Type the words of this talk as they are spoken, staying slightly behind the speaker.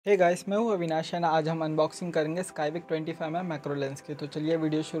Hey guys, मैं हूँ अविनाश है। आज हम अनबॉक्सिंग करेंगे स्काईविक 25mm मैक्रो लेंस की। तो चलिए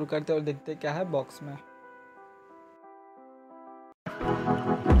वीडियो शुरू करते हैं और देखते हैं क्या है बॉक्स में।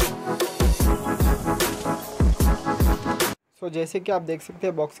 जैसे कि आप देख सकते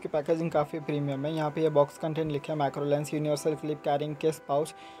हैं बॉक्स की पैकेजिंग काफ़ी प्रीमियम है। यहाँ पे ये बॉक्स कंटेंट लिखा है macro lens, universal clip, carrying case,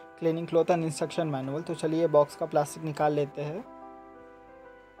 pouch, cleaning cloth and instruction manual. तो चलिए बॉक्स का प्लास्टिक निकाल लेते हैं।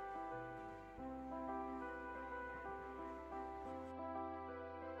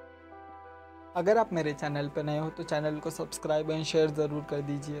 अगर आप मेरे चैनल पर नए हो तो चैनल को सब्सक्राइब एंड शेयर ज़रूर कर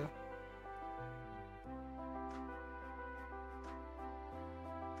दीजिए।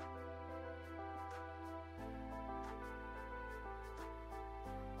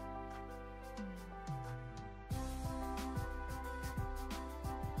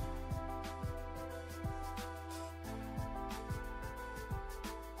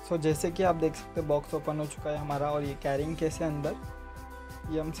 जैसे कि आप देख सकते हैं बॉक्स ओपन हो चुका है हमारा और ये कैरिंग केस है अंदर।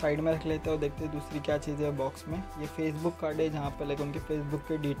 ये हम साइड में रख लेते हैं और देखते हैं दूसरी क्या चीज़ है बॉक्स में। ये फेसबुक कार्ड है जहाँ पर लाइक उनके फेसबुक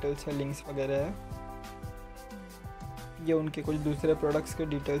के डिटेल्स है, लिंक्स वगैरह है। ये उनके कुछ दूसरे प्रोडक्ट्स के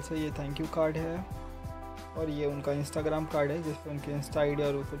डिटेल्स है। ये थैंक यू कार्ड है और ये उनका इंस्टाग्राम कार्ड है जिस पर उनकी इंस्टा आईडी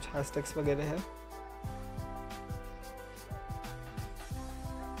और कुछ हैशटैग्स वगैरह है।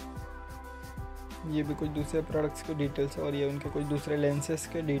 ये भी कुछ दूसरे प्रोडक्ट्स के डिटेल्स है और ये उनके कुछ दूसरे लेंसेज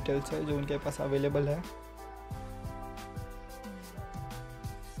के डिटेल्स है जो उनके पास अवेलेबल है।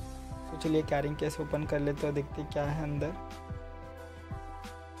 तो चलिए कैरिंग केस ओपन कर लेते हैं, देखते क्या है अंदर।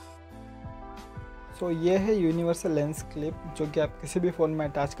 ये है यूनिवर्सल लेंस क्लिप जो कि आप किसी भी फ़ोन में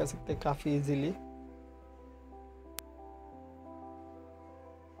अटैच कर सकते हैं काफ़ी इजीली।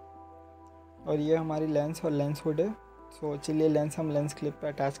 और ये हमारी लेंस और लेंस हुड है। चलिए लेंस हम लेंस क्लिप पे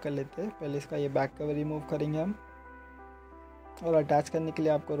अटैच कर लेते हैं। पहले इसका ये बैक कवर रिमूव करेंगे हम और अटैच करने के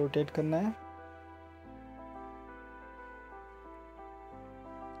लिए आपको रोटेट करना है।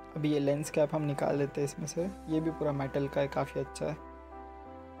 अभी ये लेंस कैप हम निकाल लेते हैं इसमें से। ये भी पूरा मेटल का है, काफ़ी अच्छा है।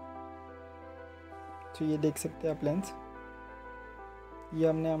 तो ये देख सकते हैं आप लेंस, ये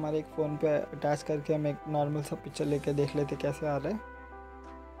हमने हमारे एक फ़ोन पे अटैच करके हम एक नॉर्मल सा पिक्चर लेके देख लेते कैसे आ रहा है।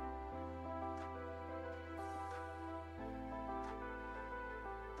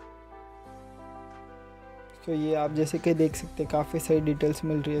 ये आप जैसे कि देख सकते हैं काफ़ी सारी डिटेल्स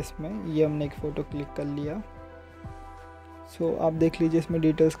मिल रही है इसमें। ये हमने एक फ़ोटो क्लिक कर लिया। आप देख लीजिए इसमें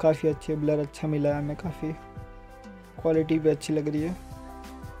डिटेल्स काफ़ी अच्छी है, ब्लर अच्छा मिला है हमें, काफ़ी क्वालिटी भी अच्छी लग रही है।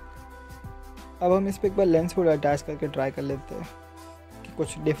 अब हम इस पर एक बार लेंस हुड अटैच करके ट्राई कर लेते हैं कि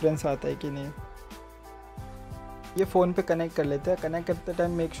कुछ डिफरेंस आता है कि नहीं। ये फ़ोन पे कनेक्ट कर लेते हैं। कनेक्ट करते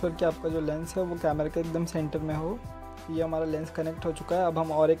टाइम मेक श्योर कि आपका जो लेंस है वो कैमरा के एकदम सेंटर में हो। ये हमारा लेंस कनेक्ट हो चुका है। अब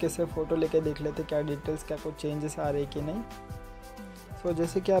हम और एक ऐसे फ़ोटो लेके देख लेते हैं क्या डिटेल्स, क्या कुछ चेंजेस आ रहे हैं कि नहीं।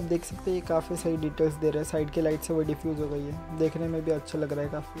 जैसे कि आप देख सकते हैं ये काफ़ी सही डिटेल्स दे रहे हैं। साइड के लाइट से वो डिफ्यूज़ हो गई है, देखने में भी अच्छा लग रहा है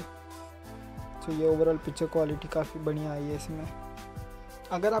काफ़ी। ये ओवरऑल पिक्चर क्वालिटी काफ़ी बढ़िया आई है इसमें।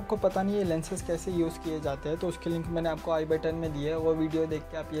 अगर आपको पता नहीं है लेंसेज कैसे यूज़ किए जाते हैं तो उसकी लिंक मैंने आपको आई बटन में दी है, वो वीडियो देख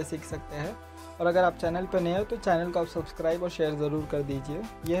के आप ये सीख सकते हैं। और अगर आप चैनल पर नए हो तो चैनल को आप सब्सक्राइब और शेयर ज़रूर कर दीजिए।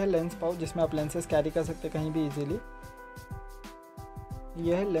 यह है लेंस पाउच जिसमें आप लेंसेज कैरी कर सकते हैं कहीं भी ईजिली।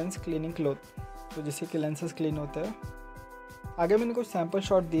 यह है लेंस क्लीनिंग क्लॉथ, तो जिससे कि लेंसेज क्लीन होता है। आगे मैंने कुछ सैम्पल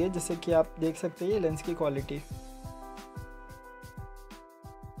शॉट दिए जिससे कि आप देख सकते हैं ये लेंस की क्वालिटी।